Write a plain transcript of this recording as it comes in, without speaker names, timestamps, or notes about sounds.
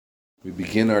We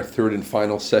begin our third and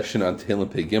final session on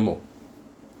Tehillim Pei Gimel.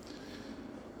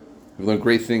 We've learned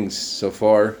great things so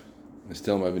far.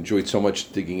 I've enjoyed so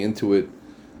much digging into it.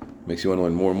 Makes you want to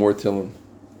learn more and more Tehillim.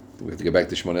 We have to get back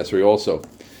to Shemoneh Esrei also.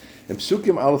 And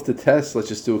Psukim Aleph to Tes, let's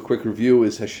just do a quick review,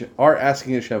 is are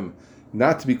asking Hashem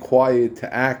not to be quiet,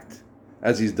 to act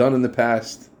as He's done in the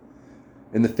past,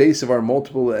 in the face of our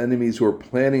multiple enemies who are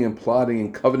planning and plotting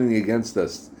and covenanting against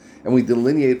us. And we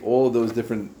delineate all of those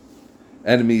different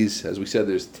enemies. As we said,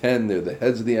 there's 10. They're the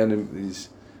heads of the enemies,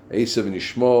 Esav and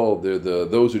Yishmael. They're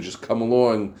those who just come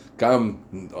along, Gam,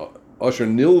 Asher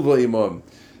Nilva Imam.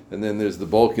 And then there's the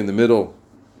bulk in the middle.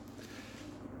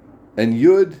 And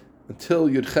Yud, until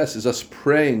Yud Ches, is us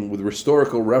praying with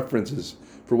historical references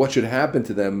for what should happen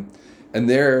to them, and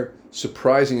their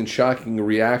surprising and shocking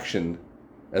reaction,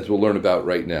 as we'll learn about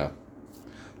right now.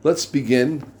 Let's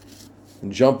begin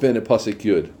and jump in at Pasuk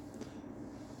Yud.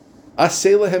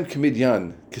 Aselahem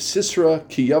Kamidyan, Kesisra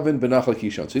Kiyavin Benachal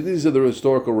Kishon. So these are the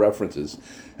historical references.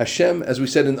 Hashem, as we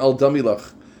said in Al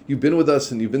Damilach, you've been with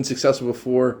us and you've been successful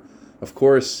before. Of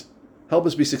course, help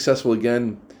us be successful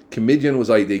again. Kamidyan was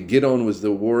Aidei Gidon, was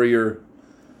the warrior.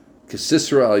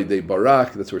 Kesisra Aidei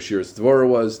Barak, that's where Shiras Dvorah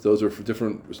was. Those are for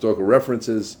different historical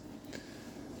references.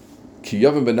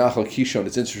 Kiyavin Benachal Kishon.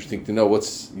 It's interesting to know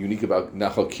what's unique about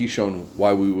Nachal Kishon,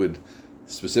 why we would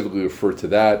specifically refer to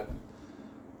that.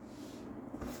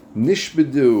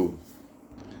 Nishbedu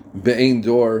be'ein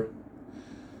dor.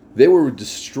 They were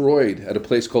destroyed at a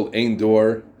place called Ein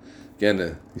Dor.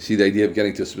 Again, you see the idea of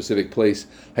getting to a specific place.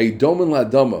 Haydomen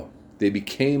la'adama. They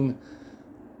became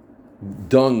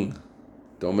dung.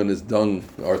 Domen is dung.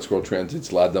 The Art Scroll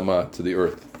translates la'adama, to the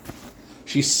earth.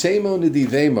 Shisemo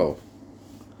nidivemo.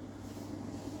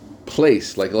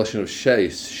 Place, like a lesson of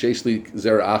Sheis. Sheis li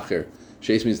zer acher.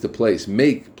 Sheis means the place.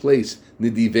 Make, place.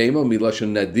 Nidivemo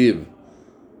milashon nadiv.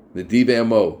 Nadiv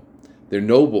Amo, they're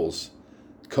nobles.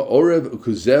 Ka'orev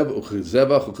ukuzev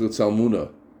ukuzevach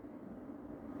ukutzalmuna.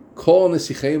 Kol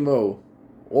nesichemo,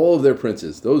 all of their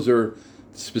princes. Those are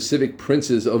specific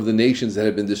princes of the nations that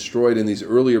had been destroyed in these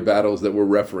earlier battles that we're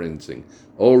referencing.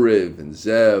 Orev and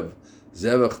Zev,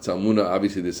 Zevach, Tzalmuna.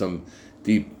 Obviously, there's some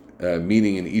deep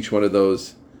meaning in each one of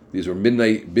those. These were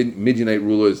Midianite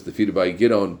rulers defeated by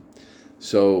Gidon.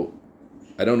 So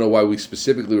I don't know why we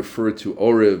specifically refer to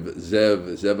Orev, Zev,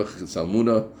 Zevach, and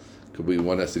Salmuna. Could be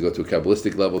one has to go to a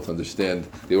Kabbalistic level to understand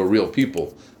they were real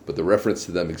people, but the reference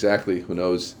to them exactly, who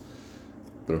knows?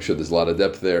 But I'm sure there's a lot of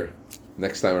depth there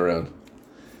next time around.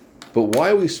 But why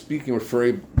are we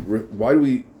why do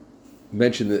we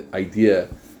mention the idea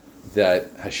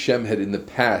that Hashem had in the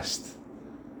past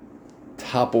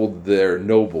toppled their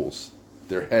nobles,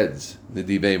 their heads, the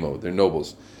Divemo, their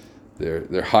nobles,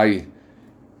 their high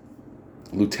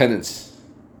lieutenants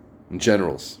and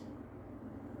generals?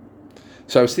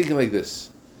 So I was thinking like this,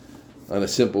 on a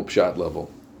simple pshat level.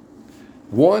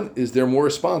 One is they're more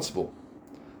responsible.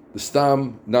 The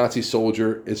Stam Nazi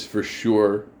soldier is for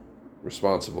sure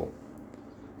responsible,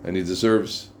 and he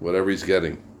deserves whatever he's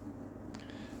getting.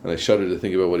 And I shudder to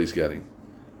think about what he's getting.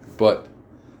 But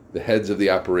the heads of the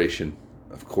operation,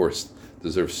 of course,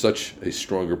 deserve such a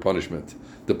stronger punishment.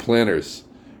 The planners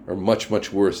are much,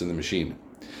 much worse in the machine.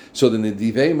 So the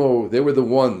Nidivemo, they were the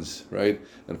ones, right?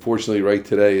 Unfortunately, right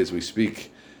today as we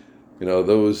speak,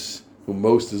 those who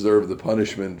most deserve the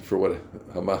punishment for what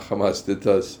Hamas did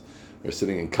to us are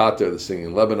sitting in Qatar, they're sitting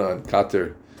in Lebanon.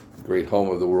 Qatar, the great home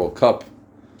of the World Cup,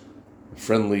 a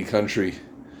friendly country,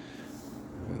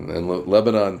 and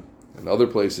Lebanon and other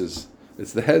places.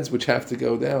 It's the heads which have to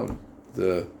go down.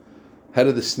 The head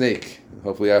of the snake,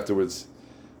 hopefully afterwards.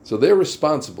 So they're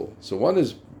responsible. So one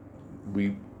is,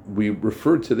 we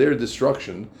refer to their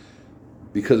destruction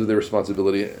because of their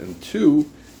responsibility, and two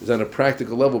is on a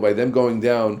practical level. By them going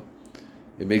down,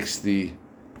 it makes the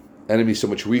enemy so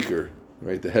much weaker,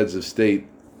 right? The heads of state,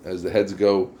 as the heads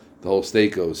go, the whole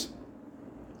state goes.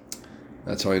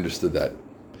 That's how I understood that.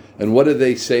 And what did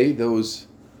they say, those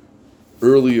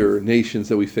earlier nations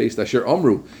that we faced? Asher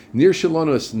Amru, Nir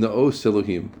Shalonos Naos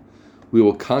Elohim, we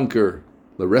will conquer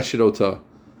the Reshidota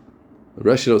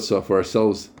for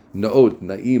ourselves. Na'od,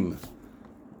 Na'im,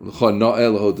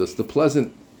 Na'el Hodas, the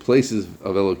pleasant places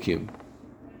of Elohim.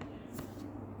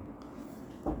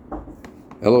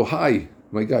 Elohai,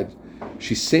 my God,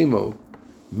 Shisemo,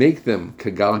 make them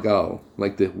kagalgal,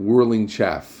 like the whirling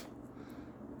chaff.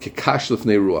 Kekash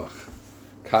lefnei ruach.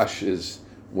 Kash is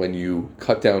when you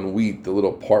cut down wheat, the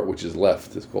little part which is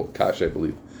left is called kash, I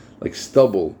believe. Like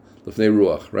stubble, lefnei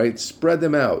ruach, right? Spread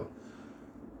them out.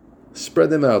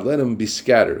 Let them be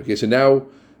scattered. Okay, so now,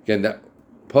 again, that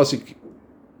Pasuk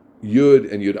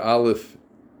Yud and Yud Aleph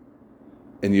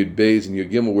and Yud Beis and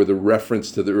Yud Gimel were the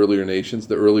reference to the earlier nations,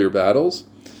 the earlier battles.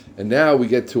 And now we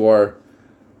get to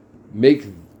make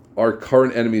our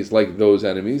current enemies like those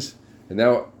enemies. And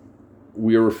now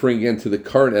we are referring again to the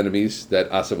current enemies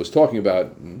that Asa was talking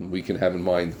about. We can have in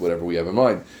mind whatever we have in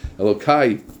mind.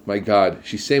 Elokai, my God,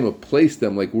 Shisema, place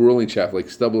them like whirling chaff, like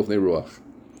stubble of Neruach.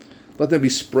 Let them be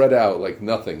spread out like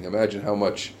nothing. Imagine how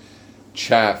much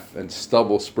chaff and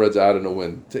stubble spreads out in the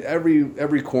wind. To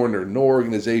every corner, no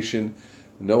organization,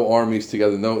 no armies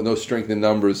together, no strength in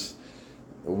numbers,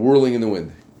 whirling in the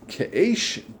wind.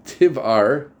 Ke'esh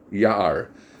tivar ya'ar.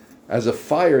 As a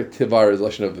fire, tivar is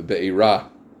lashon of be'ira.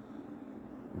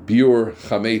 Biur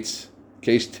chametz.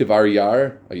 Ke'esh tivar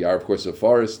ya'ar. A ya'ar, of course, is a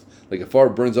forest. Like a fire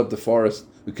burns up the forest.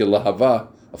 Ukelahava,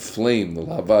 a flame. The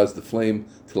lahava is the flame.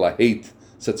 Tilahate,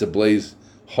 sets ablaze.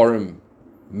 Harim,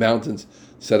 mountains.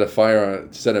 Set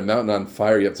a mountain on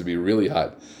fire, you have to be really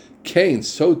hot. Cain,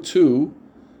 so too,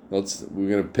 we're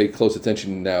going to pay close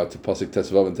attention now to Pasuk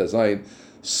Tesvav and Tezayin.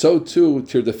 So too,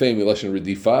 Tir Defem, Yeleshin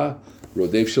Redifa,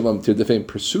 Rodev Shalom, Tir Defem,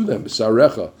 pursue them,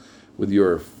 B'sarecha, with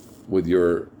your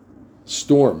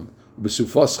storm,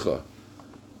 B'sufascha,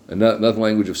 and not the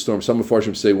language of storm. Some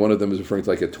Mepharshim say one of them is referring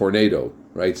to like a tornado,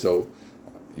 right? So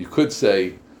you could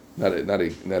say, not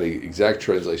a exact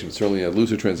translation, but certainly a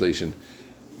looser translation,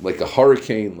 like a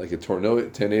hurricane, like a tornado,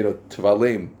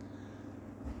 Tavalim,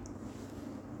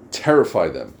 terrify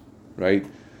them, right?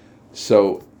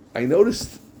 So I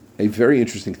noticed a very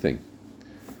interesting thing.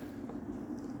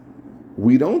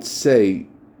 We don't say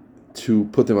to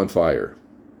put them on fire,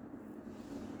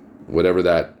 whatever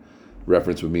that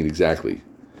reference would mean exactly.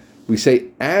 We say,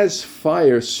 as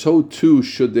fire, so too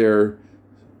should their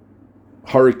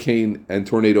hurricane and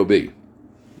tornado be.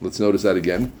 Let's notice that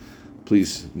again.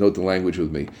 Please note the language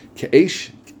with me.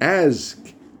 Ke'esh, as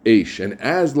Eish, and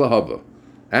as Lahava,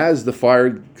 as the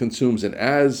fire consumes and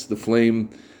as the flame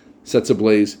sets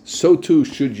ablaze, so too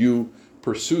should you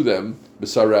pursue them,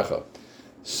 B'sarecha.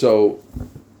 So,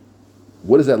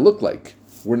 what does that look like?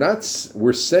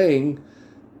 We're saying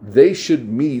they should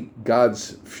meet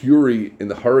God's fury in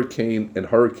the hurricane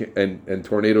and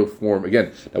tornado form.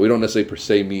 Again, now we don't necessarily per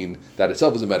se mean that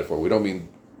itself is a metaphor. We don't mean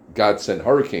God sent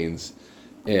hurricanes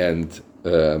and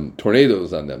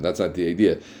tornadoes on them. That's not the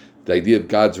idea. The idea of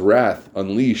God's wrath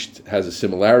unleashed has a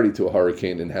similarity to a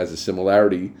hurricane and has a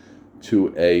similarity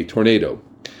to a tornado.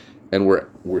 And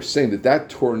we're saying that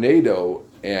tornado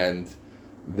and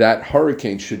that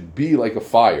hurricane should be like a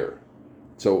fire.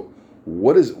 So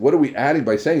what are we adding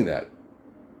by saying that?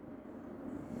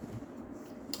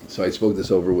 So I spoke this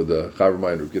over with the Chaver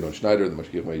Mine, Rav Gidon Schneider, the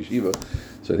Mashgiach my Yeshiva.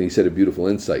 So I think he said a beautiful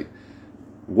insight.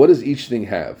 What does each thing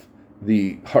have?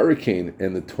 The hurricane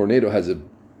and the tornado has an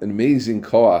amazing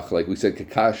koach, like we said,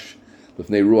 kakash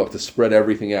l'fnei ruach, to spread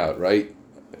everything out, right?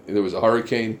 There was a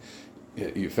hurricane,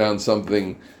 you found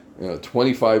something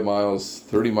 25 miles,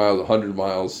 30 miles, 100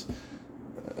 miles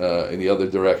in the other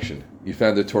direction. You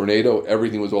found a tornado,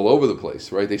 everything was all over the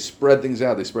place, right? They spread things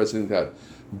out,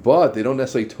 but they don't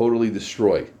necessarily totally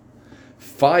destroy.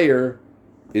 Fire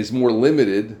is more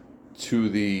limited to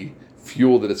the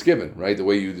fuel that it's given, right? The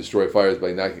way you destroy fire is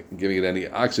by not giving it any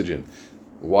oxygen.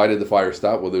 Why did the fire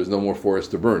stop? Well, there's no more forest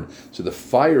to burn. So the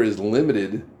fire is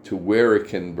limited to where it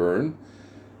can burn.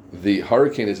 The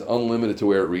hurricane is unlimited to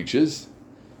where it reaches.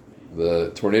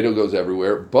 The tornado goes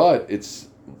everywhere, but it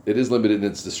is limited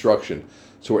in its destruction.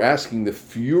 So we're asking, the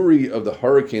fury of the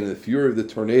hurricane and the fury of the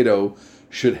tornado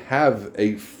should have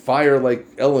a fire-like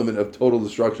element of total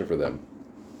destruction for them.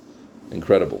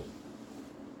 Incredible.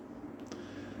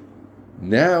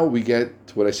 Now we get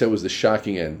to what I said was the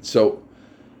shocking end. So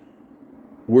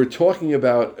we're talking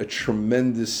about a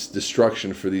tremendous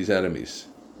destruction for these enemies.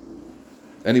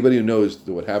 Anybody who knows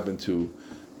what happened to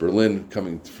Berlin,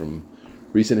 coming from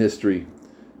recent history,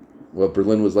 what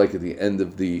Berlin was like at the end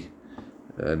of the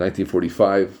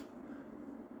 1945,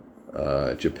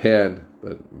 Japan,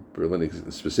 but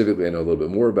Berlin specifically I know a little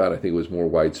bit more about. I think it was more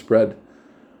widespread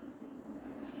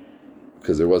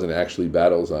because there wasn't actually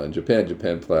battles on Japan.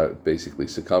 Japan basically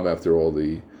succumbed after all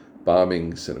the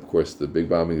bombings, and of course the big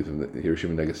bombings in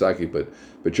Hiroshima and Nagasaki, but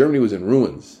Germany was in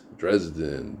ruins.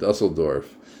 Dresden,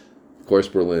 Dusseldorf, of course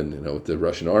Berlin, what the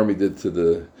Russian army did to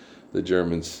the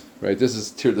Germans, right? This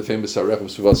is the famous So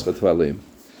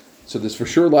there's for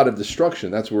sure a lot of destruction.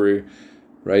 That's where,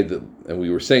 right, and we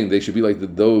were saying they should be like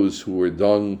those who were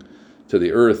dung to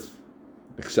the earth,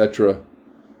 etc.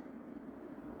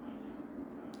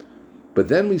 But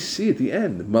then we see at the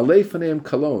end, Malay Faneim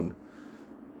Kalon,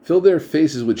 fill their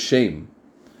faces with shame.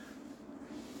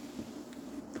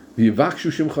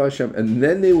 And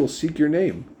then they will seek your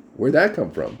name. Where'd that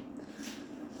come from?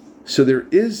 So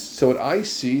what I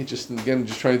see, just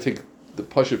trying to take the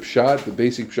push-up shot, the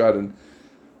basic shot, and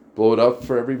blow it up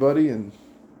for everybody and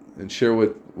share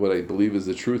what I believe is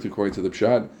the truth according to the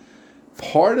pshat.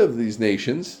 Part of these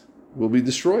nations will be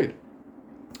destroyed,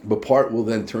 but part will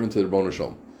then turn to the Rebbeinu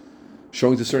Shalom,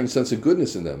 showing a certain sense of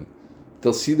goodness in them.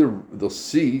 They'll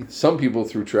see some people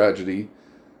through tragedy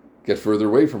get further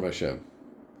away from Hashem.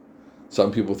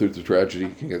 Some people through the tragedy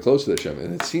can get close to Hashem.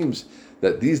 And it seems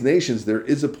that these nations, there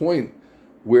is a point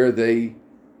where they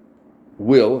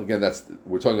will, again,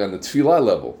 we're talking on the tefillah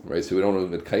level, right? So we don't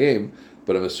know Mitkayim,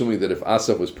 but I'm assuming that if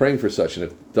Asaf was praying for such, and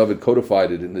if David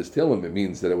codified it in his Tehillim, it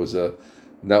means that it was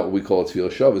not what we call a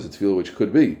tefillah shav, it's a tefillah which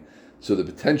could be. So the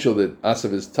potential that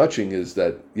Asaf is touching is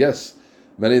that, yes,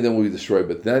 many of them will be destroyed,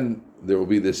 but then there will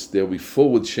be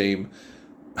full with shame.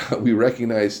 We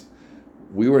recognize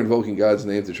we were invoking God's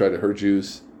name to try to hurt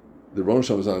Jews. The Rosh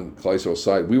Hashanah was on Klal Yisrael's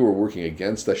side. We were working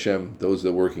against Hashem, those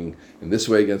that were working in this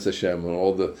way against Hashem, and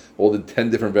all the 10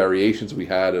 different variations we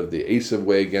had of the Esav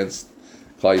way against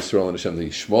Klal Yisrael and Hashem, the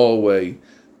Yishmael way,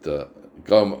 the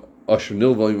Gam Asher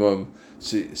Nilvaimam.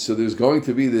 So there's going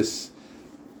to be this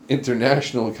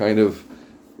international kind of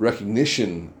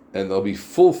recognition, and they'll be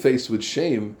full faced with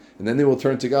shame, and then they will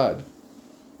turn to God.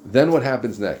 Then what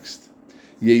happens next?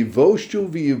 Yevoshu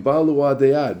v'yivalu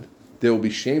adeyad. They will be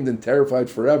shamed and terrified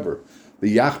forever.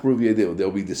 The Yachbru v'yadeu. They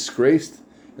will be disgraced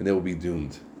and they will be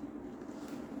doomed.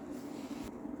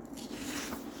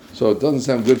 So it doesn't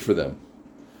sound good for them.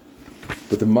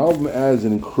 But the Malbim adds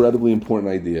an incredibly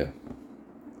important idea.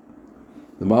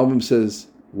 The Malbim says,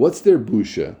 what's their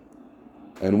busha?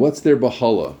 And what's their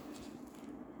bahala?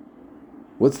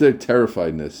 What's their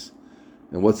terrifiedness?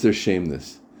 And what's their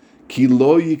shameness? Ki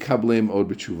lo yikablem od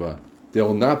b'tshuva. They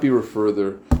will not be they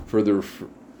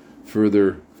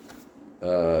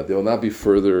will not be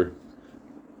further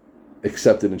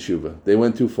accepted in tshuva. They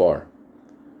went too far.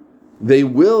 There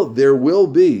will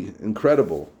be,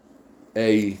 incredible,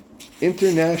 a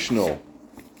international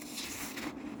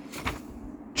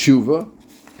tshuva,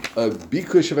 a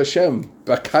bikush of Hashem,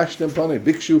 bakashtem panei,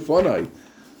 bikshu fanai,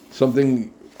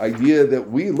 something, idea that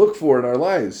we look for in our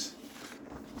lives.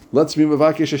 Let's be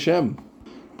mavakesh Hashem.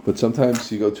 But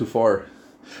sometimes you go too far.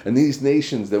 And these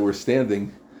nations that were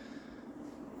standing,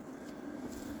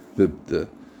 the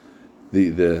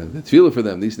tefillah for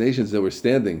them, these nations that were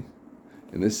standing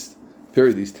in this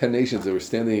period, these 10 nations that were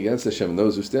standing against Hashem, and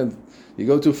those who stand, you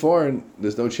go too far and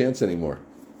there's no chance anymore.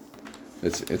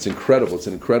 It's incredible. It's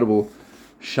an incredible,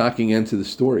 shocking end to the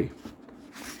story.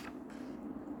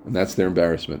 And that's their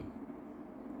embarrassment.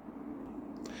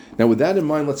 Now with that in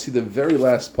mind, let's see the very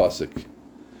last pasuk.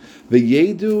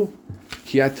 V'yedu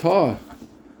ki atah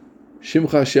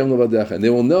shimcha Hashem levadecha. And they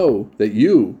will know that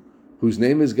you, whose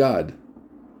name is God,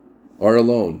 are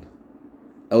alone.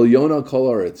 Elyon al kol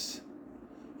haaretz,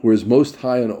 who is most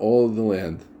high on all of the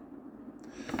land.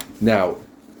 Now,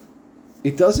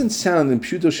 it doesn't sound in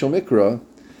Pshuto Shel Mikra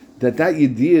that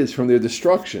idea is from their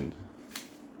destruction.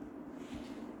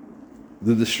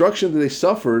 The destruction that they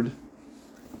suffered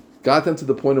got them to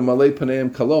the point of Malei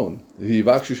Paneim Kalon,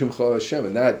 Yivakshu Shimcha Hashem,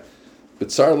 and that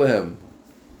B'tzar Lehem,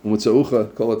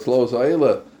 U'Mitzaucha Kol HaTlos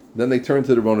Ha'ela. Then they turn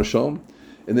to the Rebbeinu Shalom.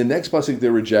 In the next pasuk,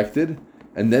 they're rejected,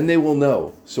 and then they will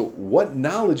know. So, what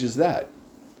knowledge is that?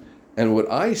 And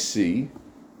what I see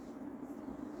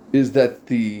is that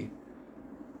the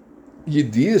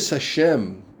Yedias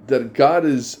Hashem, that God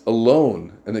is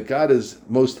alone and that God is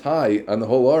most high on the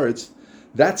whole Aretz,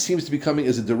 that seems to be coming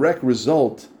as a direct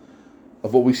result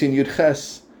of what we see in Yud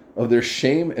Ches, of their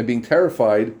shame and being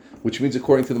terrified, which means,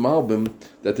 according to the Malbim,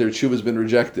 that their tshuva has been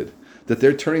rejected, that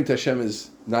their turning to Hashem is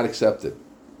not accepted.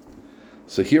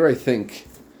 So here, I think,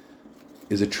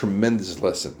 is a tremendous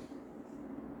lesson.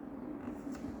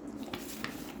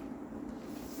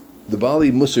 The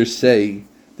Bali Musar say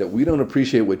that we don't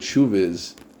appreciate what tshuva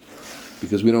is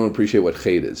because we don't appreciate what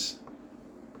chet is.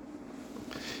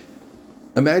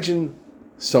 Imagine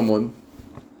someone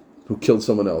who killed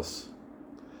someone else.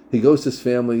 He goes to his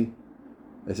family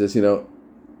and says,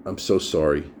 I'm so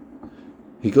sorry.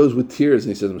 He goes with tears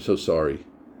and he says, I'm so sorry.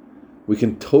 We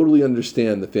can totally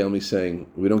understand the family saying,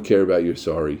 we don't care about your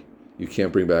sorry. You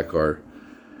can't bring back our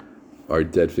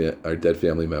dead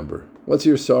family member. What's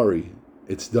your sorry?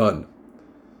 It's done.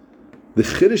 The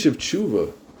chiddush of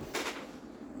tshuva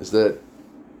is that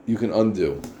you can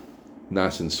undo.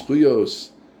 Nasin schuyos,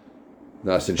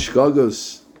 nasin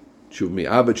shkagos, tshuv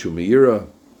mi'aba, tshuv mi'ira.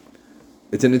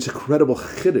 It's an incredible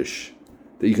chiddush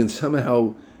that you can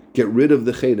somehow get rid of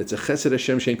the chet. It's a chesed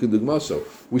Hashem shein k'dugmaso.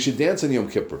 We should dance on Yom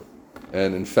Kippur.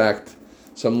 And in fact,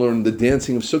 some learn the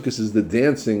dancing of Sukkot is the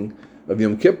dancing of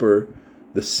Yom Kippur,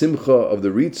 the simcha of the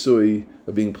ritzui,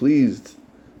 of being pleased,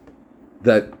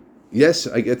 that yes,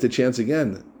 I get the chance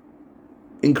again.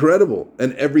 Incredible.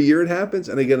 And every year it happens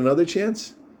and I get another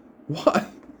chance. Why?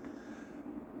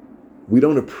 We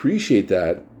don't appreciate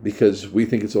that because we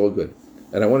think it's all good.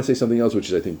 And I want to say something else which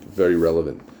is, I think, very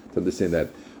relevant to understand that.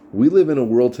 We live in a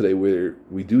world today where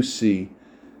we do see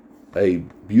a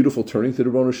beautiful turning to the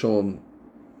Rebbeinu Shalom,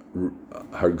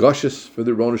 hargashas for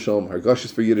the Rebbeinu Shalom,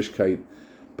 hargashas for Yiddishkeit.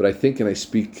 But I think, and I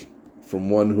speak from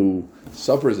one who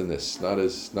suffers in this, I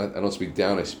don't speak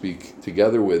down, I speak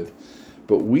together with,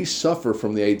 but we suffer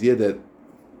from the idea that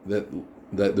the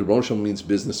Rebbeinu Shalom means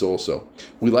business also.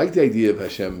 We like the idea of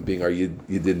Hashem being our Yidid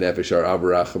Nefesh, our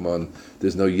Avarachman.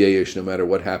 There's no Yesh, no matter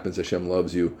what happens, Hashem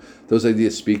loves you. Those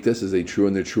ideas speak to us as they true,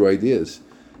 and they're true ideas.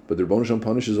 But the Rebbeinu Shalom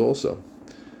punishes also.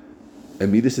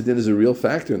 And Midas Hadin is a real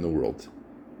factor in the world.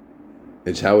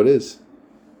 It's how it is.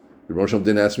 The Rebbeinu Shalom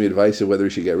didn't ask me advice of whether he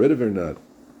should get rid of it or not.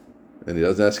 And he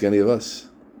doesn't ask any of us.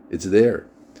 It's there.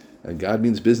 And God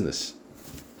means business.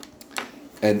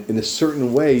 And in a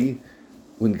certain way,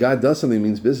 when God does something that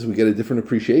means business, we get a different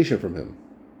appreciation from Him.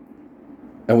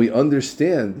 And we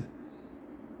understand,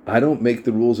 I don't make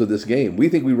the rules of this game. We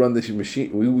think we run this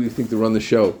machine, we think to run the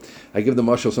show. I give the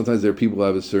mashal, sometimes there are people who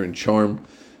have a certain charm,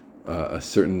 a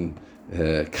certain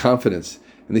confidence,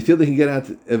 and they feel they can get out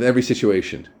of every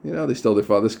situation. They stole their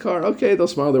father's car. Okay, they'll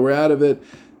smile, they were out of it.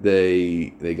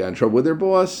 They got in trouble with their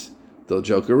boss. They'll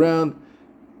joke around.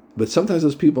 But sometimes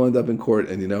those people end up in court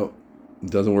and, it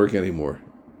doesn't work anymore.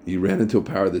 You ran into a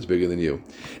power that's bigger than you.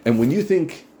 And when you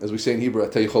think, as we say in Hebrew,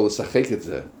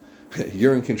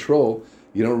 you're in control,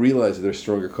 you don't realize that there's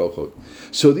stronger kochot.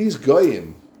 So these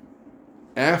goyim,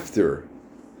 after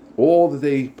all that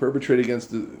they perpetrated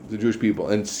against the Jewish people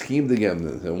and schemed against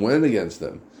them and went against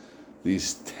them,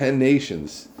 these 10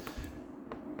 nations,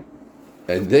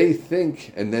 and they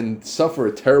think and then suffer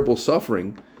a terrible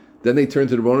suffering, then they turn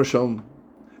to the Rebbeinu Shalom,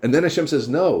 and then Hashem says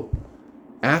no.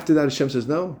 After that, Hashem says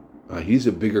no. He's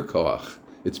a bigger koach.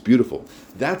 It's beautiful.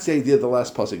 That's the idea of the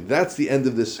last pasuk. That's the end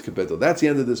of this kapitel. That's the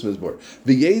end of this mizmor.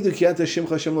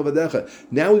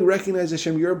 Now we recognize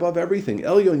Hashem. You're above everything.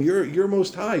 Elyon, you're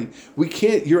most high. We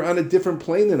can't. You're on a different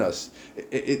plane than us.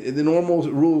 The normal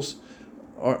rules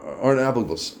aren't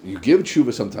applicable. You give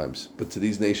tshuva sometimes, but to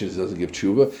these nations it doesn't give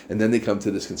tshuva, and then they come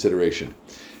to this consideration.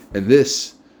 And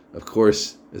this, of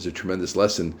course, is a tremendous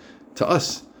lesson to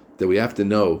us that we have to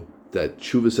know that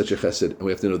tshuva is such a chesed, and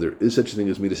we have to know there is such a thing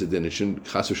as midas hadin. It shouldn't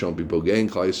chas v'shalom be bogein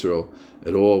Klal Yisrael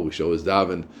at all. We should always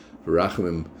daven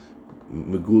v'rachamim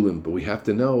megulim, but we have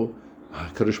to know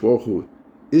Kadosh Baruch Hu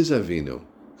is Avinu.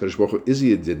 Kadosh Baruch Hu is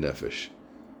Yedid Nefesh.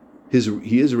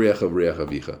 He is Reach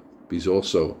Avicha. But he's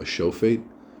also a Shofet.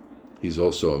 He's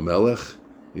also a Melech.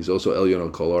 He's also Elyon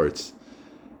on Kol Aretz.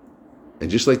 And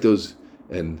just like those,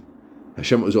 and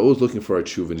Hashem is always looking for our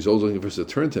tshuva, and He's always looking for us to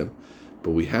turn to Him.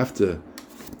 But we have to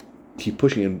keep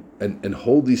pushing and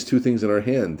hold these two things in our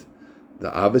hand, the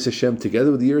Avos Hashem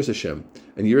together with the Yiras Hashem.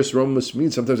 And Yiras Romus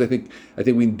means sometimes I think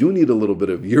we do need a little bit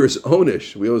of Yiras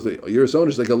Onish. We always think Yiras Onish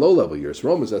is like a low level. Yiras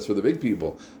Romus, that's for the big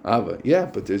people. Ava, yeah,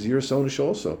 but there's Yiras Onish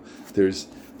also. There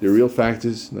are real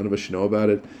factors. None of us should know about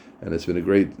it, and it's been a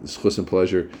great schus and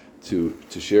pleasure to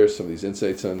share some of these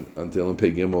insights on Tehillim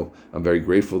Pei Gimel. I'm very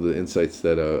grateful for the insights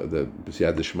that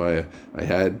B'siyad D'Shmaya I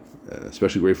had.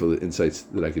 Especially grateful for the insights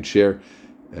that I could share.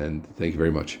 And thank you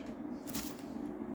very much.